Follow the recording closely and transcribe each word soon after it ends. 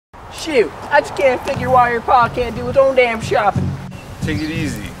Shoot, I just can't figure why your pa can't do his own damn shopping. Take it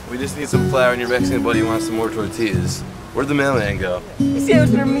easy. We just need some flour and your Mexican buddy wants some more tortillas. Where'd the mailman go? He said he was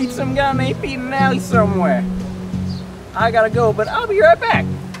gonna meet some guy named Pete in an alley somewhere. I gotta go, but I'll be right back.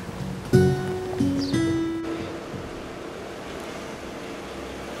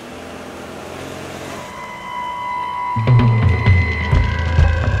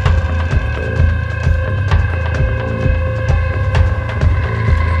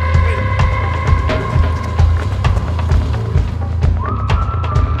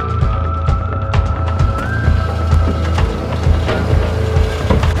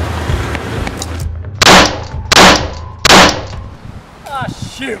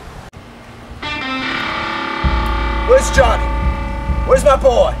 Shoot. Where's Johnny? Where's my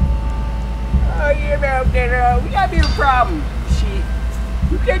boy? Oh, you know that we got a bit of a problem.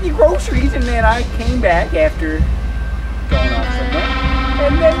 We were getting groceries, and then I came back after going off somewhere,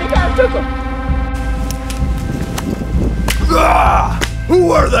 and then the guy took them. Who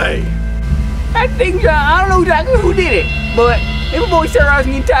were they? I think I don't know exactly who did it, but them boys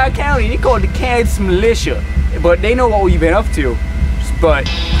terrorizing the entire county. They call it the Kansas militia, but they know what we've been up to. But,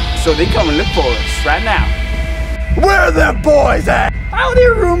 so they come and look for us right now. Where are them boys at? Oh,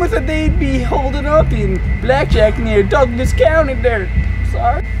 there are rumors that they'd be holding up in Blackjack near Douglas County there.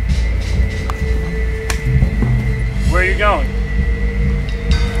 Sorry. Where are you going?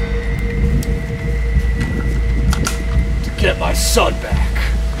 To get my son back.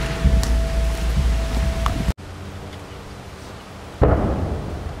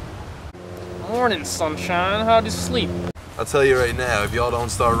 Morning, sunshine. How'd you sleep? I'll tell you right now, if y'all don't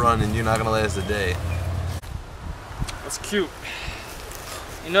start running, you're not gonna last a day. That's cute.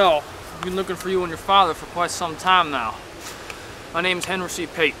 You know, I've been looking for you and your father for quite some time now. My name's Henry C.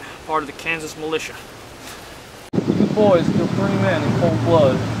 Pate, part of the Kansas militia. You boys killed 3 men in cold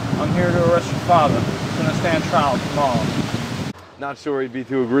blood. I'm here to arrest your father. He's gonna stand trial tomorrow. Not sure he'd be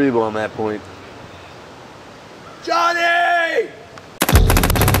too agreeable on that point. Johnny!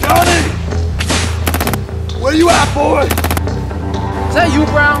 Johnny! Where you at, boy? Is that you,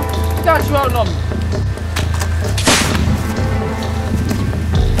 Brown? I got you outnumbered.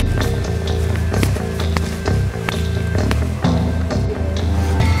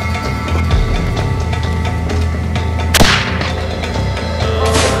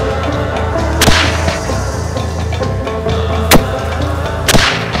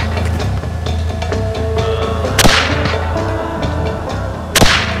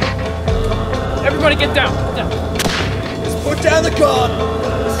 Everybody get down, get down. Just put down the gun.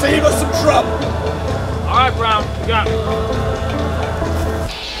 Save us some trouble. All right, Brown, you got me.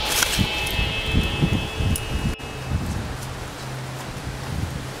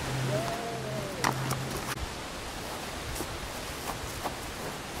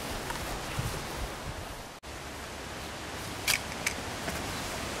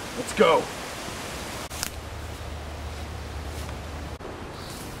 Let's go.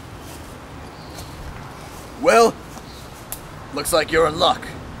 Well, looks like you're in luck.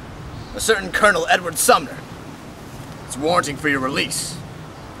 A certain Colonel Edward Sumner is warranting for your release.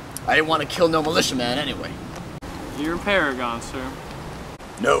 I didn't want to kill no militiaman anyway. You're a paragon, sir.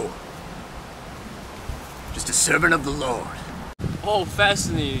 No. Just a servant of the Lord. Oh,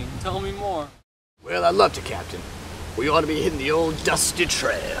 fascinating. Tell me more. Well, I'd love to, Captain. We ought to be hitting the old dusty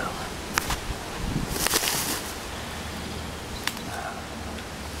trail.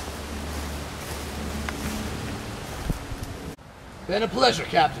 Been a pleasure,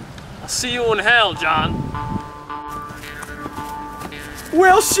 Captain. I'll see you in hell, John.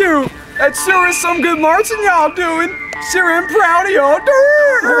 Well, shoot, that sure is some good marching y'all doing. Sure am proud of y'all.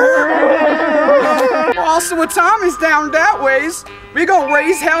 Also, with Tommy's down that ways, we gonna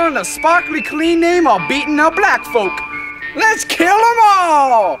raise hell in a sparkly clean name of beating up black folk. Let's kill them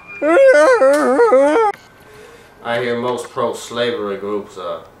all! I hear most pro-slavery groups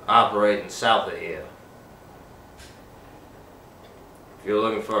are operating south of here. If you're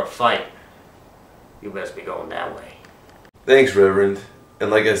looking for a fight, you best be going that way. Thanks, Reverend. And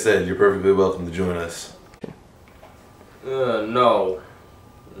like I said, you're perfectly welcome to join us. No.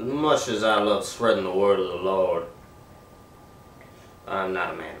 As much as I love spreading the word of the Lord, I'm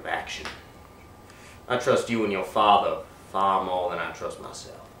not a man of action. I trust you and your father far more than I trust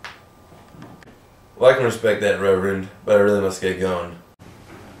myself. Well, I can respect that, Reverend, but I really must get going.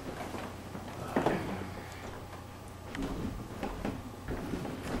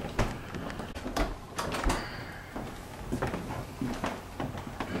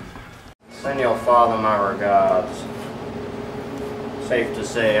 Send your father my regards. Safe to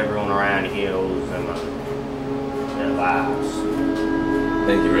say everyone around here owes them their lives.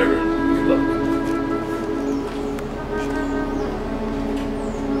 Thank you, Reverend. Good luck.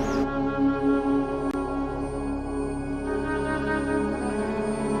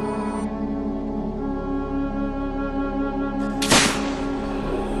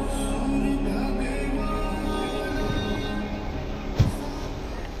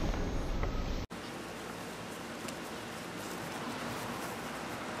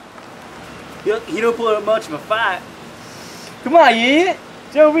 He don't put up much of a fight. Come on, you idiot.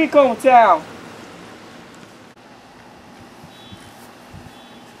 Joe Rico town.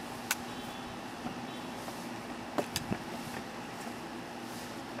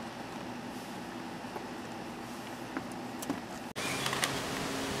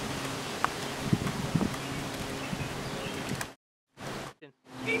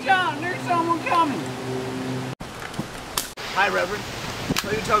 Hey, John, there's someone coming. Hi, Reverend.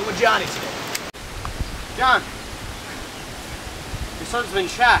 Are you talking with Johnny today? John, your son's been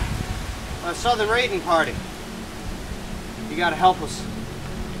shot by a southern raiding party. You gotta help us.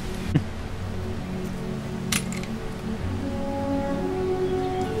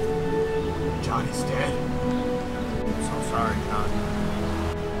 Johnny's dead. I'm so sorry, John.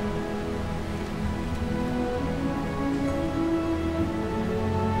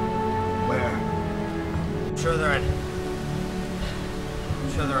 Where? I'm sure they're in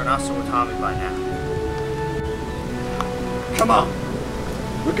Awesomeness by now. Come on.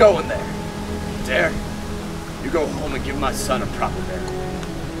 We're going there. Dare, you go home and give my son a proper burial.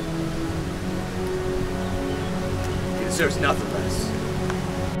 He deserves nothing less.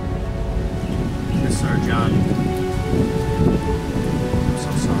 Yes, sir, John. I'm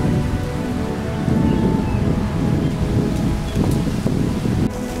so sorry.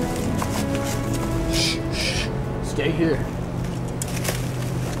 Shh. Stay here.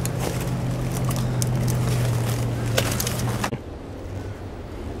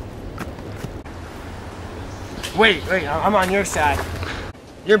 Wait, I'm on your side.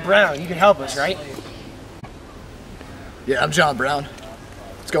 You're Brown, you can help us, right? Yeah, I'm John Brown.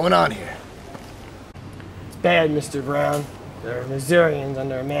 What's going on here? It's bad, Mr. Brown. They're Missourians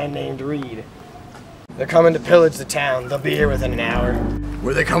under a man named Reed. They're coming to pillage the town. They'll be here within an hour.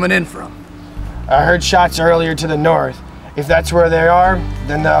 Where are they coming in from? I heard shots earlier to the north. If that's where they are,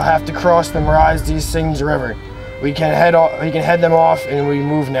 then they'll have to cross the Mirage de Sings River. We can head them off and we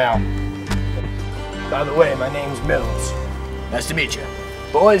move now. By the way, my name's Mills. Nice to meet you.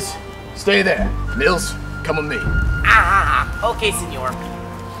 Boys, stay there. Mills, come with me. Okay, senor.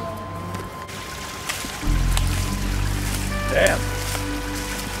 Damn.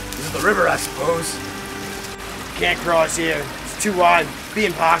 This is the river, I suppose. Can't cross here. It's too wide. It'd be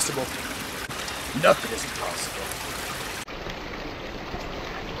impossible. Nothing is impossible.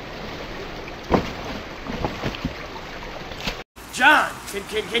 John,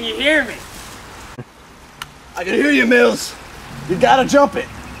 can you hear me? I can hear you, Mills. You gotta jump it.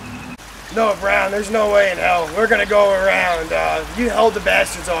 No, Brown, there's no way in hell. We're gonna go around. You hold the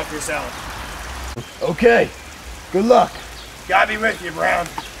bastards off yourself. Okay. Good luck. God be with you, Brown.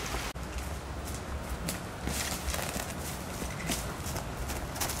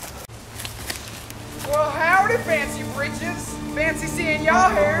 Well, howdy, fancy britches. Fancy seeing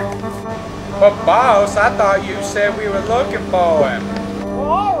y'all here. But boss, I thought you said we were looking for him. Well,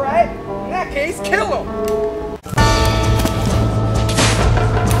 all right. In that case, kill him.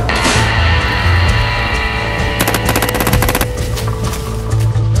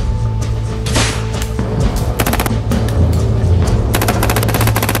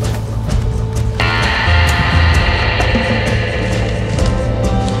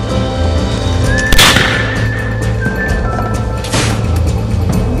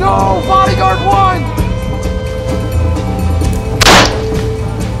 No! Bodyguard 1!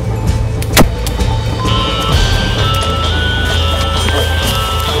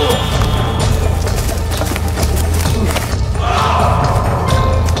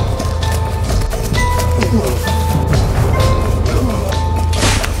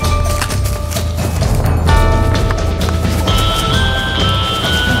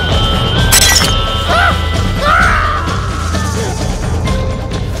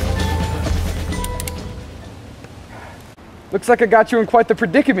 Looks like I got you in quite the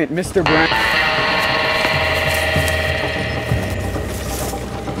predicament, Mr. Brown.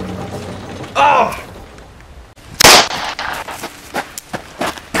 Oh!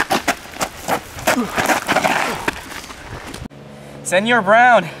 Senor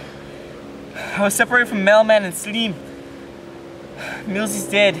Brown, I was separated from Mailman and Slim. Mills is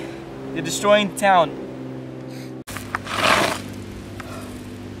dead. They're destroying the town.